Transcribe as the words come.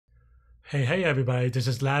Hey everybody, this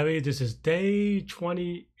is Larry. This is day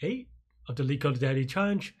 28 of the Leetcode Daily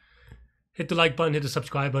Challenge. Hit the like button, hit the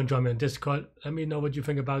subscribe button, join me on Discord. Let me know what you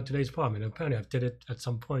think about today's problem. And apparently I did it at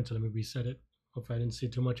some point, so let me reset it. Hope I didn't see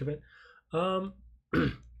too much of it.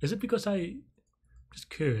 Is it because just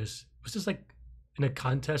curious, was this like in a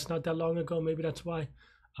contest not that long ago? Maybe that's why.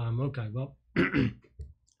 Okay, well,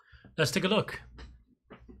 let's take a look.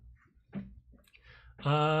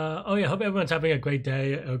 Oh yeah, hope everyone's having a great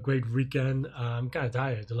day, a great weekend. I'm kind of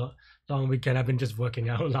tired. Long weekend. I've been just working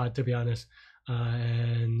out a lot, to be honest.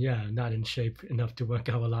 And yeah, not in shape enough to work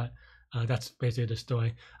out a lot. That's basically the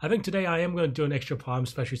story. I think today I am going to do an extra problem,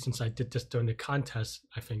 especially since I did this during the contest,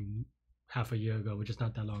 I think half a year ago, which is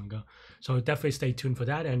not that long ago. So definitely stay tuned for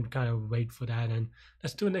that and kind of wait for that. And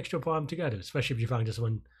let's do an extra problem together, especially if you find this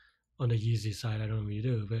one on the easy side. I don't know what you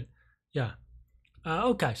do, but yeah.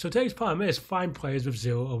 Okay, so today's problem is find players with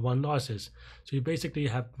 0 or 1 losses. So you basically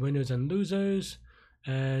have winners and losers,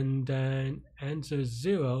 and then answer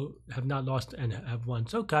 0 have not lost and have won.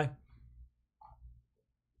 So, okay.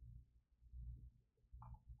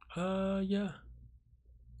 Yeah.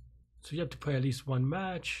 So you have to play at least 1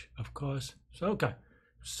 match, of course. So, okay.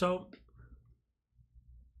 So,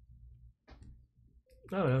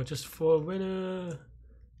 I don't know, just for winner,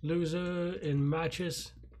 loser in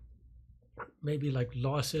matches. Maybe like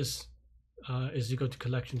losses is equal to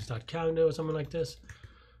collections.calendar or something like this,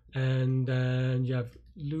 and then you have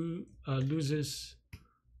losers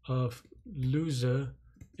of loser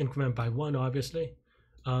increment by 1, obviously.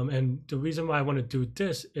 And the reason why I want to do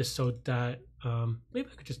this is so that maybe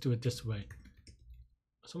I could just do it this way,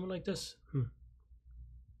 something like this.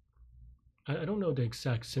 I don't know the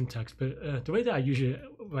exact syntax, but the way that I usually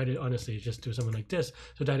write it, honestly, is just do something like this,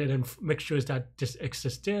 so that it then makes sure that this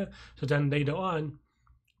exists there. So then later on,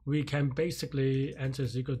 we can basically answer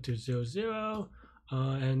is equal to 0, 0,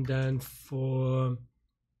 and then for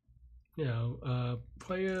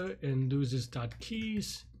player in losers dot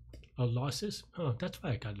keys or losses. Oh, that's why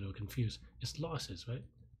I got a little confused. It's losses, right?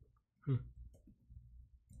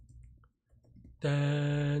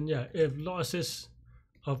 Then yeah, if losses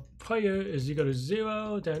of player is equal to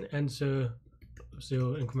 0, then answer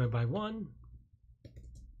 0 increment by 1.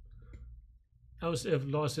 Else if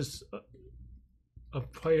losses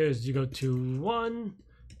of player is equal to 1,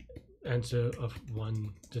 answer of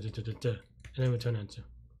 1, and then return answer.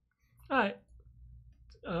 Alright.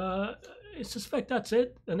 I suspect that's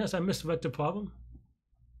it, unless I misread the problem.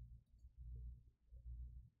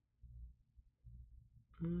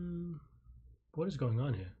 What is going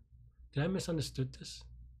on here? Did I misunderstood this?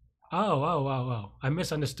 Oh, I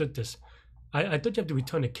misunderstood this. I thought you have to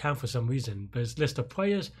return a count for some reason, but it's list of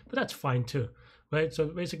players, but that's fine too, right? So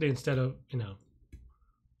basically instead of, do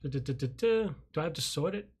I have to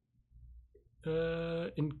sort it?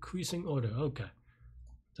 Increasing order, okay.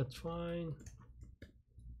 That's fine.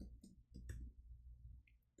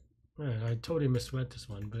 Alright, I totally misread this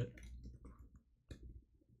one, but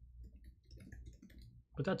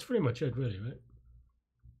that's pretty much it really, right?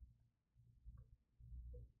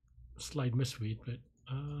 Slight misread, but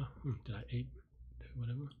did I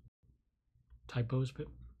whatever typos? But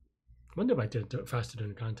I wonder if I did it faster than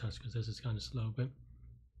the contest, because this is kind of slow. But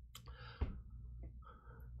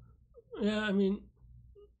yeah, I mean,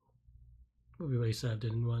 we already saved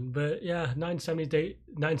it in one. But yeah,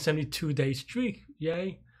 972 day streak,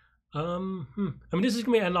 yay. I mean, this is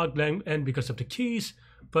gonna be analog end because of the keys,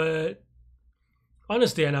 but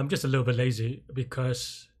honestly, and I'm just a little bit lazy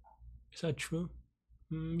because is that true?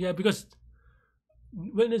 Yeah, because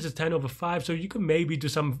when it's a 10 over 5, so you could maybe do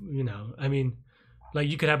some, I mean, like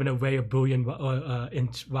you could have an array of Boolean or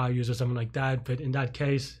int values or something like that. But in that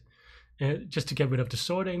case, just to get rid of the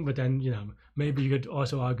sorting, but then, maybe you could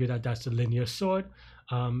also argue that that's a linear sort.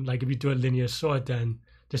 Like if you do a linear sort, then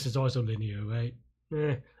this is also linear, right?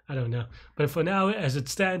 I don't know. But for now, as it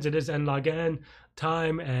stands, it is n log n,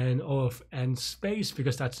 time and of n space,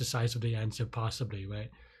 because that's the size of the answer possibly, right?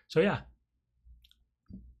 So yeah.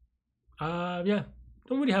 Yeah,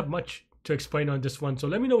 don't really have much to explain on this one. So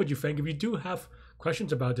let me know what you think. If you do have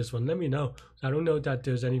questions about this one, let me know. I don't know that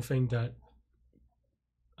there's anything that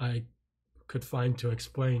I could find to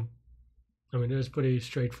explain. I mean, it was pretty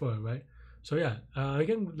straightforward, right? So yeah,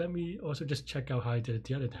 again, let me also just check out how I did it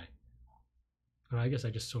the other day. I guess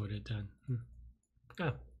I just sorted it then.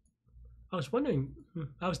 Yeah, I was wondering,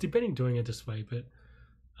 I was debating doing it this way, but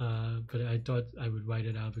I thought I would write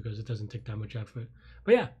it out because it doesn't take that much effort.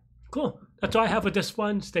 But yeah. Cool. That's all I have for this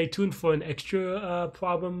one. Stay tuned for an extra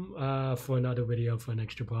problem, for another video for an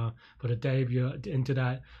extra problem for the day if you're into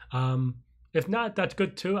that. If not, that's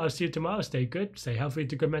good too. I'll see you tomorrow. Stay good, stay healthy,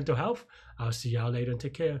 to good mental health. I'll see y'all later and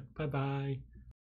take care. Bye bye.